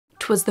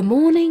It was the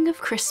morning of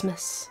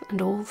Christmas,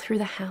 and all through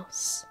the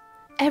house,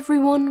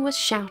 everyone was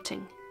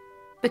shouting,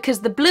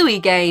 because the Bluey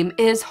game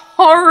is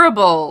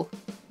horrible!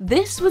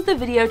 This was the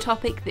video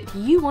topic that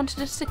you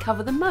wanted us to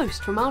cover the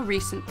most from our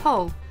recent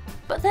poll.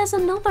 But there's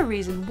another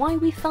reason why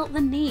we felt the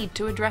need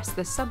to address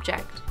this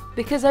subject.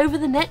 Because over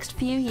the next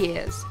few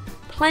years,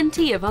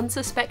 plenty of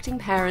unsuspecting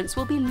parents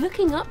will be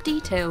looking up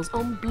details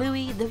on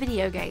Bluey the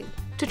video game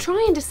to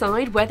try and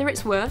decide whether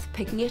it's worth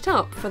picking it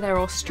up for their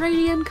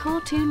Australian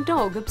cartoon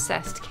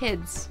dog-obsessed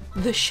kids.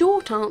 The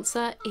short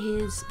answer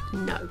is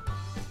no.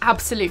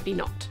 Absolutely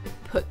not.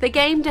 Put the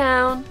game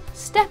down,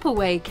 step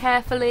away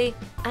carefully,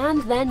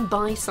 and then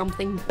buy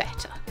something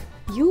better.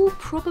 You'll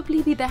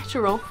probably be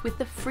better off with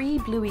the free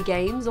Bluey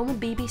games on the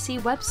BBC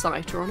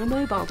website or on a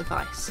mobile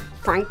device.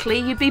 Frankly,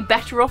 you'd be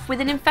better off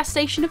with an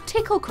infestation of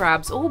tickle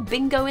crabs or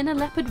bingo in a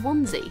leopard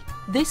onesie.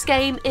 This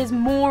game is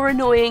more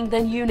annoying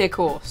than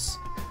Unicorse.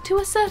 To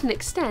a certain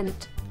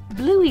extent,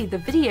 Bluey the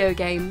video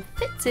game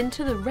fits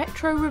into the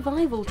retro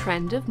revival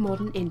trend of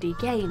modern indie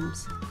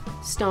games.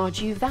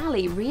 Stardew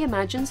Valley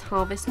reimagines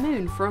Harvest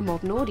Moon for a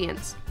modern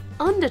audience.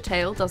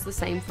 Undertale does the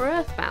same for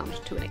Earthbound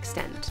to an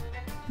extent.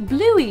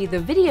 Bluey the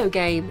video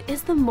game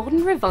is the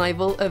modern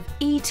revival of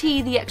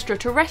E.T. the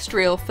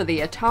Extraterrestrial for the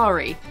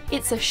Atari.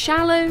 It's a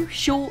shallow,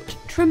 short,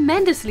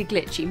 tremendously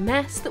glitchy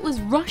mess that was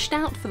rushed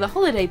out for the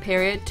holiday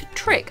period to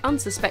trick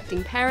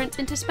unsuspecting parents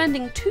into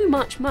spending too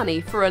much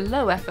money for a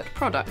low-effort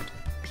product,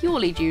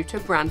 purely due to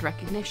brand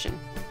recognition.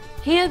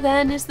 Here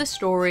then is the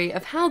story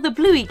of how the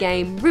Bluey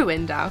game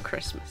ruined our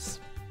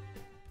Christmas.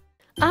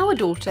 Our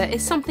daughter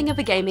is something of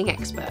a gaming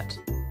expert,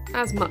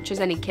 as much as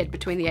any kid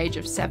between the age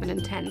of 7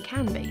 and 10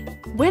 can be.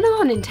 When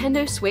our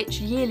Nintendo Switch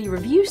yearly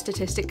review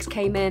statistics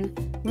came in,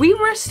 we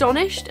were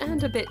astonished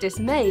and a bit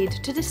dismayed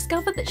to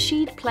discover that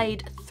she'd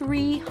played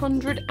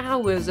 300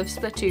 hours of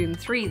Splatoon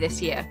 3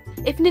 this year.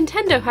 If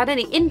Nintendo had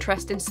any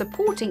interest in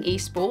supporting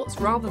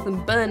esports rather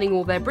than burning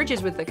all their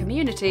bridges with the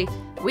community,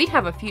 we'd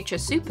have a future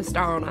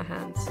superstar on our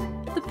hands.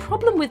 The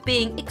problem with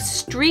being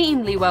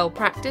extremely well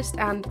practiced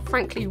and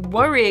frankly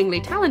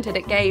worryingly talented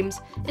at games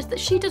is that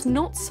she does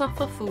not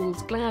suffer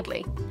fools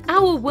gladly.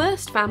 Our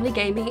worst family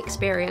gaming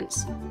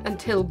experience,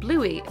 until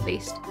Bluey at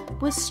least,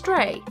 was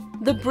Stray,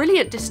 the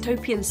brilliant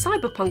dystopian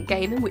cyberpunk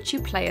game in which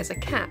you play as a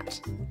cat.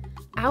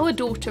 Our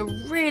daughter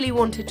really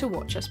wanted to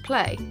watch us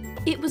play.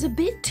 It was a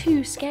bit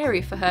too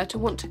scary for her to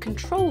want to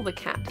control the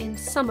cat in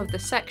some of the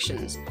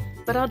sections,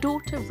 but our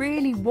daughter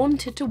really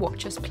wanted to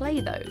watch us play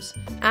those,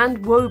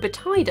 and woe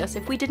betide us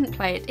if we didn't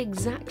play it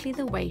exactly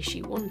the way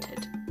she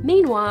wanted.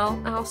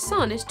 Meanwhile, our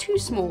son is too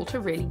small to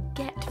really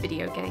get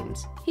video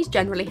games. He's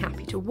generally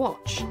happy to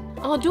watch.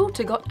 Our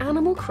daughter got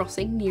Animal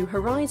Crossing New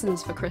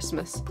Horizons for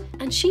Christmas,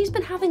 and she's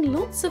been having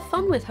lots of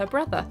fun with her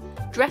brother,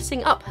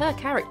 dressing up her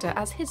character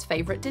as his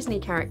favourite Disney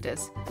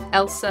characters.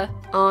 Elsa,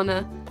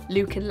 Anna,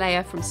 Luke and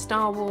Leia from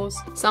Star Wars.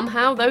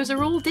 Somehow those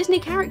are all Disney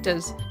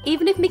characters,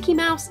 even if Mickey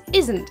Mouse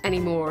isn't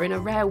anymore, in a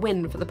rare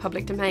win for the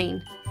public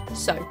domain.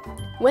 So,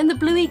 when the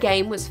Bluey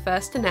game was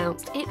first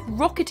announced, it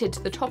rocketed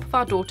to the top of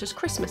our daughter's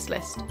Christmas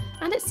list,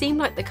 and it seemed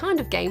like the kind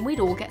of game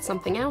we'd all get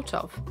something out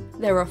of.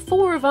 There are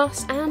 4 of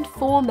us and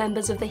 4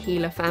 members of the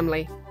Healer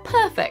family.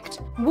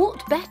 Perfect!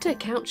 What better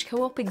couch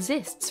co-op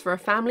exists for a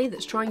family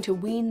that's trying to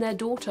wean their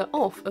daughter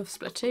off of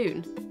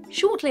Splatoon?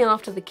 Shortly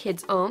after the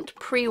kid's aunt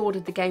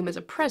pre-ordered the game as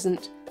a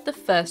present, the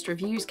first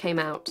reviews came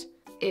out.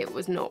 It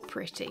was not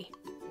pretty.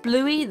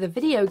 Bluey the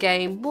video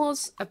game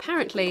was,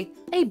 apparently,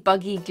 a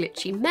buggy,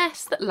 glitchy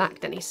mess that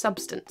lacked any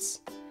substance.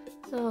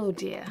 Oh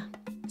dear.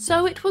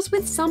 So it was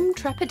with some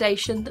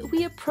trepidation that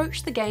we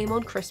approached the game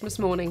on Christmas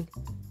morning.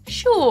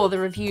 Sure, the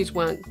reviews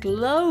weren't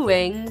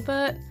glowing,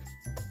 but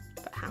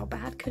how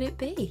bad could it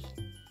be?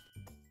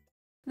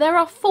 There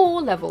are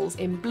 4 levels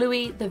in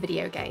Bluey the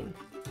video game.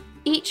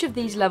 Each of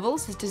these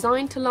levels is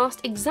designed to last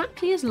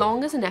exactly as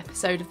long as an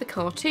episode of the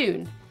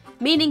cartoon,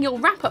 meaning you'll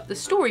wrap up the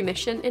story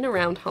mission in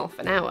around half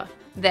an hour.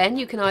 Then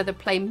you can either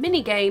play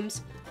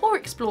mini-games or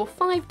explore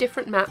 5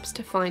 different maps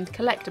to find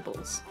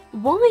collectibles.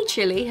 Why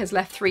Chili has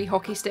left 3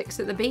 hockey sticks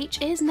at the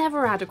beach is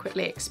never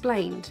adequately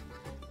explained.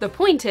 The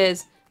point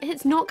is,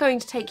 it's not going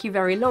to take you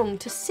very long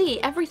to see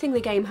everything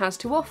the game has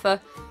to offer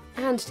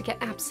and to get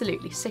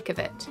absolutely sick of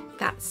it.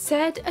 That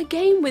said, a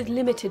game with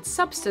limited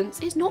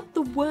substance is not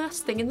the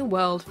worst thing in the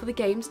world for the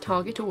game's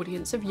target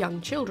audience of young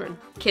children.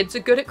 Kids are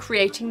good at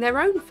creating their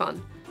own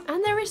fun,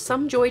 and there is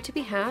some joy to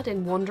be had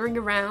in wandering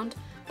around,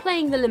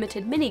 playing the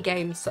limited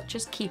mini-games such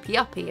as Keepy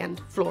Uppy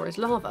and Floor is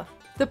Lava.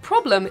 The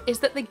problem is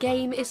that the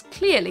game is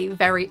clearly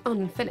very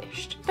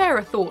unfinished. Fair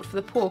a thought for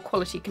the poor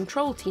quality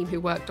control team who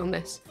worked on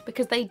this,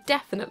 because they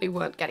definitely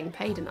weren't getting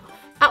paid enough.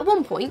 At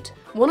one point,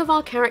 one of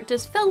our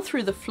characters fell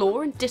through the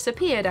floor and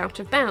disappeared out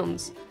of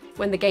bounds.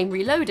 When the game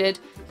reloaded,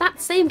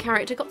 that same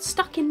character got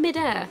stuck in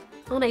mid-air,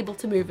 unable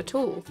to move at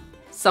all.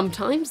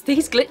 Sometimes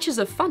these glitches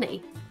are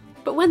funny,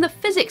 but when the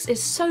physics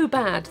is so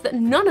bad that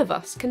none of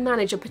us can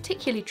manage a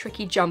particularly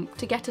tricky jump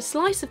to get a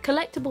slice of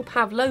collectible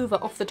pavlova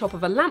off the top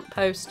of a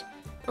lamppost,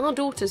 our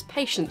daughter's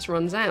patience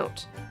runs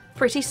out.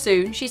 Pretty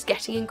soon she's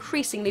getting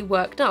increasingly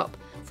worked up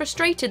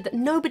frustrated that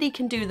nobody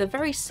can do the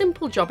very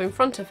simple job in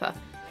front of her,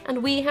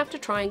 and we have to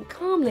try and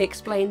calmly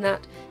explain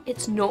that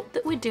it's not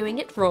that we're doing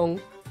it wrong,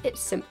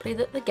 it's simply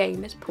that the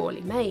game is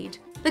poorly made.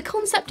 The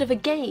concept of a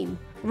game,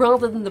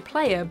 rather than the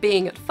player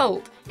being at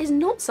fault, is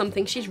not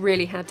something she's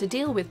really had to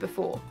deal with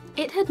before.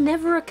 It had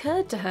never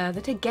occurred to her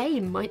that a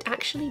game might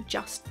actually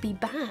just be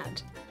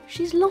bad.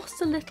 She's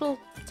lost a little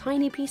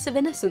tiny piece of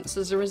innocence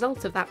as a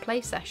result of that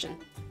play session.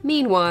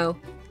 Meanwhile,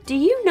 do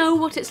you know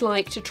what it's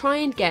like to try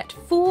and get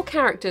 4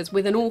 characters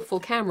with an awful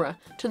camera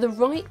to the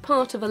right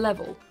part of a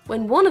level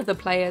when one of the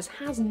players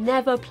has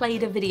never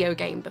played a video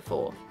game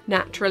before?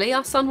 Naturally,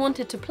 our son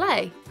wanted to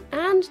play,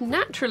 and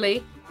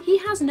naturally, he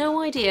has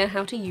no idea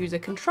how to use a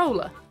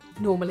controller.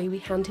 Normally we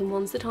hand him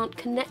ones that aren't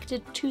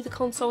connected to the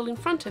console in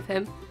front of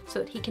him so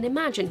that he can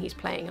imagine he's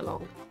playing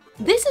along.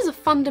 This is a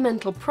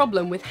fundamental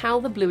problem with how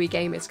the Bluey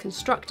game is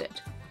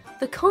constructed.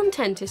 The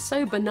content is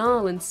so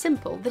banal and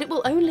simple that it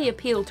will only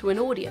appeal to an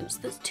audience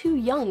that's too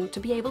young to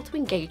be able to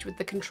engage with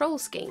the control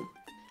scheme.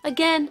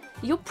 Again,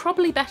 you're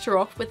probably better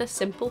off with a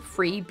simple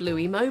free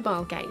Bluey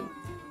mobile game.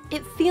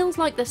 It feels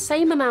like the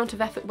same amount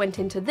of effort went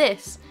into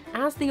this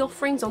as the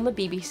offerings on the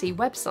BBC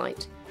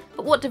website,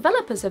 but what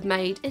developers have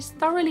made is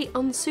thoroughly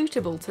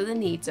unsuitable to the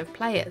needs of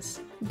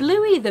players.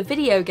 Bluey the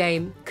video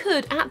game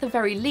could at the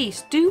very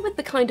least do with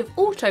the kind of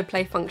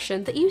autoplay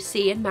function that you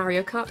see in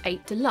Mario Kart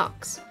 8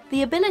 Deluxe,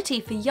 the ability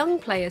for young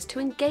players to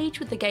engage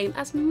with the game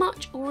as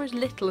much or as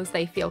little as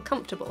they feel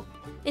comfortable.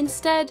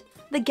 Instead,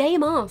 the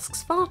game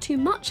asks far too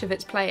much of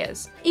its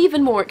players.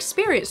 Even more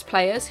experienced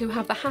players who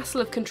have the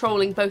hassle of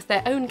controlling both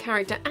their own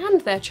character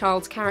and their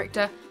child's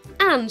character,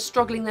 and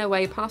struggling their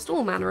way past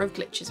all manner of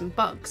glitches and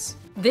bugs.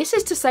 This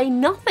is to say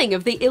nothing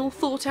of the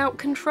ill-thought-out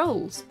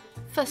controls.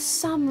 For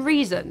some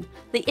reason,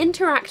 the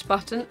interact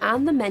button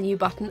and the menu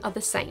button are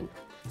the same.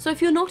 So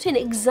if you're not in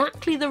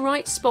exactly the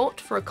right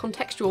spot for a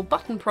contextual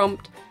button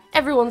prompt,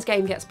 everyone's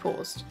game gets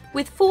paused.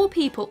 With 4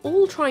 people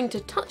all trying to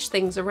touch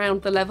things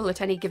around the level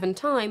at any given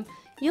time,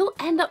 you'll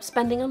end up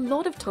spending a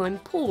lot of time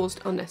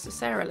paused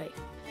unnecessarily.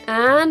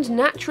 And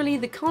naturally,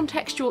 the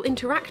contextual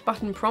interact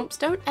button prompts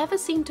don't ever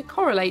seem to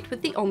correlate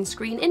with the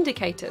on-screen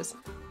indicators,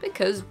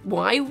 because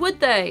why would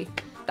they?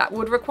 That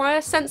would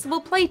require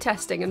sensible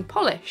playtesting and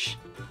polish.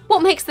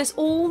 What makes this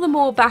all the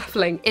more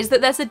baffling is that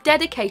there's a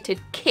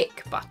dedicated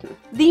kick button.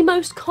 The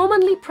most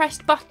commonly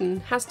pressed button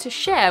has to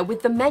share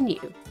with the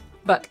menu,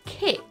 but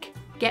kick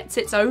gets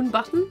its own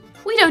button?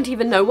 We don't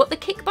even know what the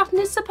kick button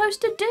is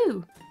supposed to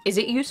do. Is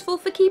it useful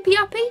for keepy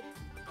uppy?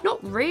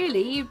 Not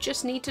really, you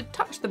just need to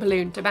touch the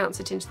balloon to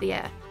bounce it into the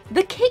air.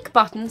 The kick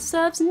button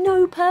serves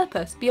no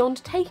purpose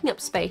beyond taking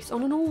up space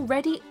on an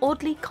already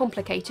oddly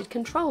complicated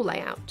control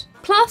layout.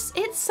 Plus,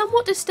 it's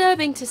somewhat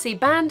disturbing to see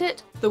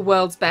Bandit, the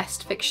world's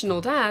best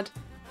fictional dad,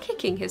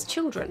 kicking his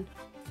children.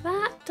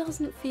 That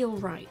doesn't feel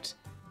right.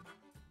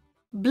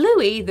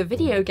 Bluey, the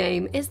video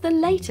game, is the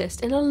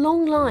latest in a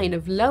long line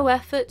of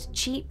low-effort,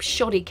 cheap,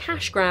 shoddy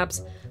cash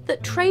grabs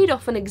that trade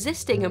off an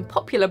existing and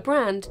popular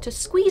brand to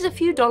squeeze a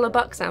few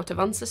 $bucks out of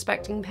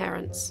unsuspecting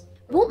parents.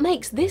 What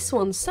makes this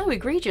one so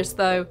egregious,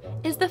 though,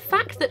 is the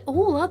fact that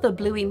all other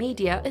Bluey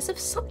media is of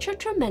such a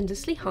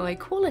tremendously high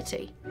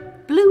quality.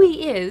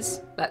 Bluey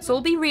is, let's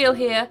all be real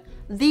here,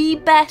 the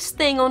best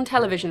thing on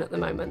television at the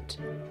moment.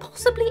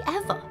 Possibly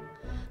ever.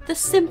 The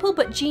simple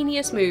but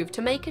genius move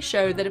to make a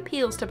show that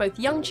appeals to both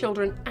young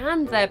children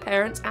and their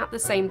parents at the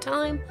same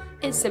time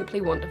is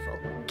simply wonderful.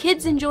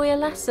 Kids enjoy a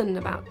lesson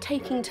about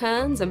taking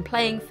turns and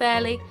playing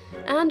fairly,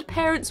 and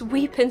parents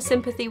weep in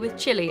sympathy with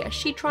Chili as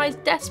she tries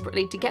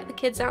desperately to get the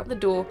kids out the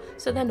door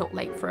so they're not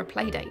late for a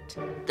playdate.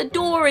 The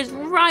door is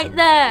right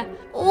there!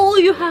 All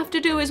you have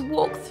to do is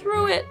walk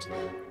through it!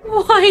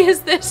 Why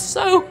is this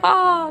so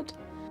hard?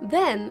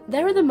 Then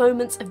there are the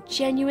moments of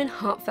genuine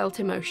heartfelt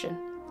emotion,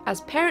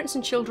 as parents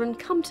and children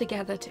come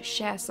together to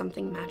share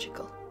something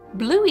magical.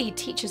 Bluey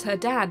teaches her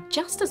dad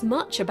just as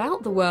much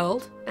about the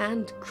world,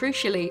 and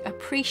crucially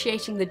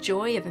appreciating the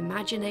joy of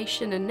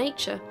imagination and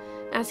nature,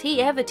 as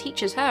he ever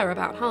teaches her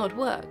about hard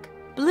work.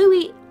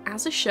 Bluey,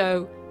 as a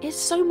show, is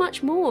so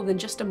much more than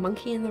just a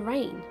monkey in the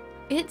rain.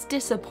 It's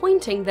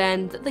disappointing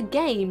then that the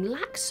game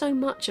lacks so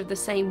much of the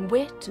same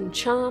wit and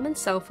charm and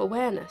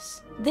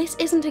self-awareness. This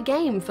isn't a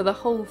game for the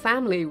whole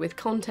family with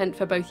content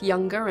for both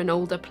younger and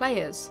older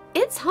players.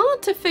 It's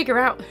hard to figure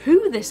out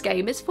who this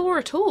game is for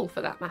at all,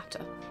 for that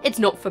matter. It's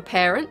not for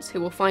parents,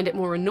 who will find it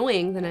more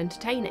annoying than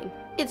entertaining.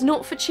 It's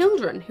not for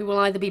children, who will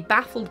either be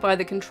baffled by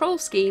the control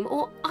scheme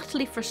or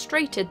utterly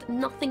frustrated that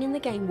nothing in the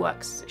game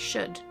works as it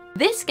should.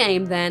 This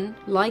game then,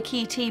 like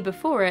E.T.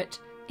 before it,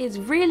 is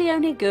really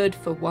only good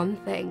for one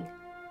thing: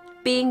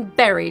 being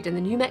buried in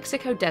the New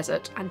Mexico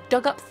desert and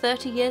dug up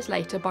 30 years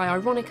later by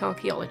ironic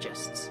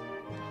archaeologists.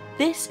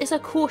 This is a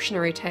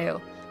cautionary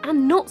tale,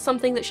 and not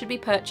something that should be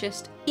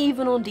purchased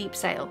even on deep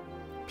sale.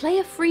 Play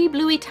a free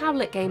Bluey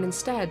tablet game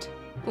instead.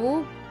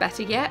 Or,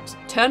 better yet,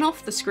 turn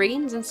off the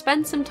screens and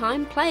spend some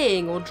time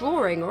playing or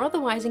drawing or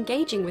otherwise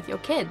engaging with your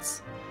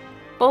kids.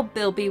 Bob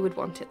Bilby would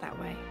want it that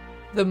way.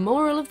 The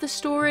moral of the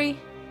story?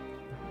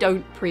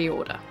 Don't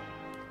pre-order.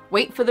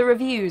 Wait for the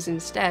reviews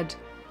instead.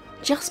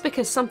 Just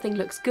because something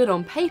looks good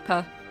on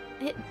paper,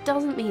 it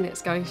doesn't mean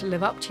it's going to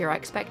live up to your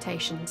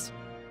expectations.